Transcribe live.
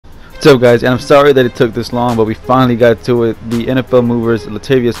What's up, guys? And I'm sorry that it took this long, but we finally got to it. The NFL movers: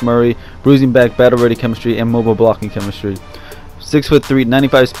 Latavius Murray, bruising back, battle ready chemistry, and mobile blocking chemistry. 6'3",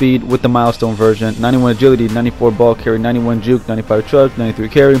 95 speed with the milestone version, 91 agility, 94 ball carry, 91 juke, 95 truck, 93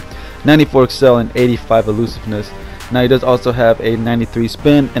 carry, 94 excel, and 85 elusiveness. Now he does also have a 93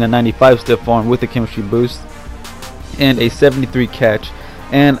 spin and a 95 stiff arm with the chemistry boost, and a 73 catch.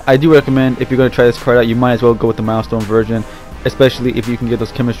 And I do recommend, if you're going to try this card out, you might as well go with the milestone version, especially if you can get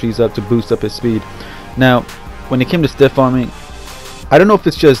those chemistries up to boost up his speed. Now, when it came to stiff arming, I don't know if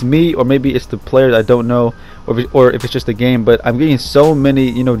it's just me or maybe it's the players, I don't know, or if it's just the game, but I'm getting so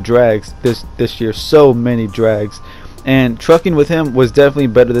many, drags this year, so many drags. And trucking with him was definitely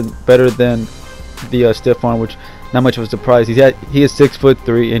better than the stiff arm, which not much of a surprise. He is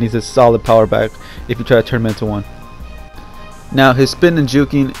 6'3" and he's a solid power back if you try to turn him into one. Now his spin and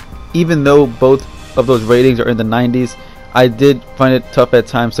juking, even though both of those ratings are in the 90s, I did find it tough at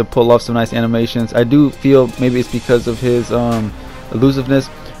times to pull off some nice animations. I do feel maybe it's because of his elusiveness.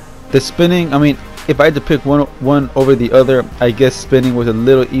 The spinning, I mean, if I had to pick one over the other, I guess spinning was a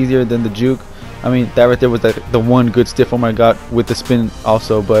little easier than the juke. I mean, that right there was the one good stiff arm I got with the spin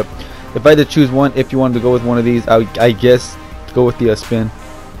also. But if I had to choose one, if you wanted to go with one of these, I guess go with the spin.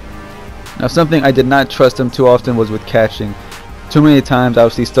 Now, something I did not trust him too often was with catching. Too many times I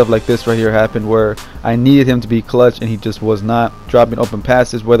would see stuff like this right here happen where I needed him to be clutch and he just was not. Dropping open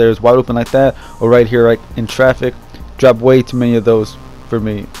passes, whether it's wide open like that or right here right in traffic. Dropped way too many of those for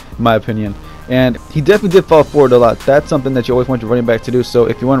me, in my opinion. And he definitely did fall forward a lot. That's something that you always want your running back to do. So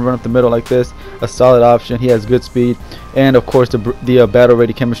if you want to run up the middle like this, a solid option. He has good speed, and of course the battle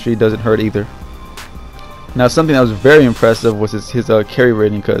ready chemistry doesn't hurt either. Now, something that was very impressive was his carry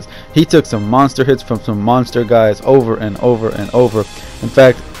rating, because he took some monster hits from some monster guys over and over and over. In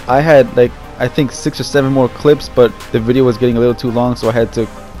fact, I had I think 6 or 7 more clips, but the video was getting a little too long, so I had to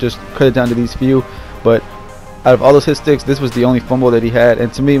just cut it down to these few. But out of all those hit sticks, this was the only fumble that he had,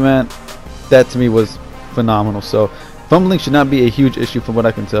 and to me, man, that to me was phenomenal. So fumbling should not be a huge issue from what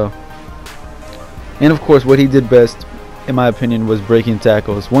I can tell. And of course, what he did best, in my opinion, was breaking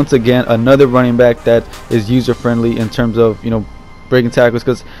tackles. Once again, another running back that is user friendly in terms of breaking tackles,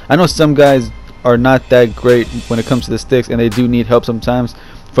 because I know some guys are not that great when it comes to the sticks and they do need help sometimes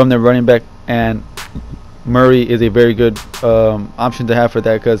from their running back, and Murray is a very good option to have for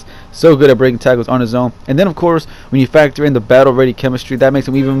that, because so good at breaking tackles on his own. And then of course, when you factor in the battle ready chemistry, that makes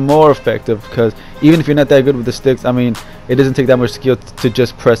him even more effective, because even if you're not that good with the sticks, I mean, it doesn't take that much skill to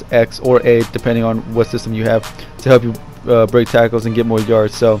just press X or A depending on what system you have to help you break tackles and get more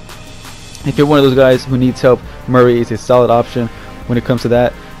yards. So if you're one of those guys who needs help, Murray is a solid option when it comes to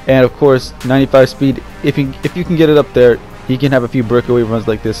that. And of course, 95 speed, if you can get it up there, he can have a few breakaway runs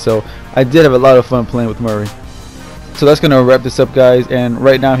like this. So I did have a lot of fun playing with Murray. So that's gonna wrap this up, guys, and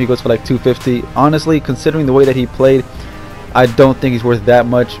right now he goes for like 250. Honestly, considering the way that he played, I don't think he's worth that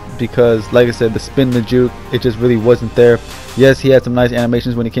much, because like I said, the spin, the juke, it just really wasn't there. Yes, he had some nice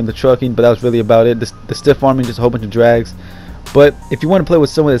animations when it came to trucking, but that was really about it. The stiff arming, just a whole bunch of drags. But if you want to play with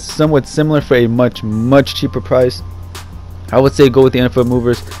someone that's somewhat similar for a much cheaper price, I would say go with the NFL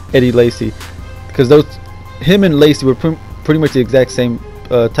movers, Eddie Lacy, because him and Lacy were pretty much the exact same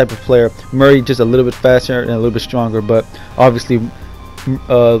type of player. Murray just a little bit faster and a little bit stronger, but obviously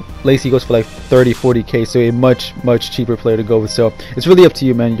Lacy goes for like 30-40k, so a much cheaper player to go with. So it's really up to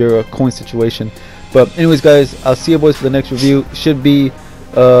you, man, your coin situation. But anyways, guys, I'll see you boys for the next review. Should be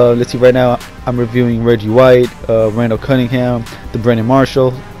let's see, right now I'm reviewing Reggie White, Randall Cunningham, the Brandon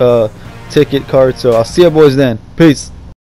Marshall ticket card. So I'll see you boys then. Peace.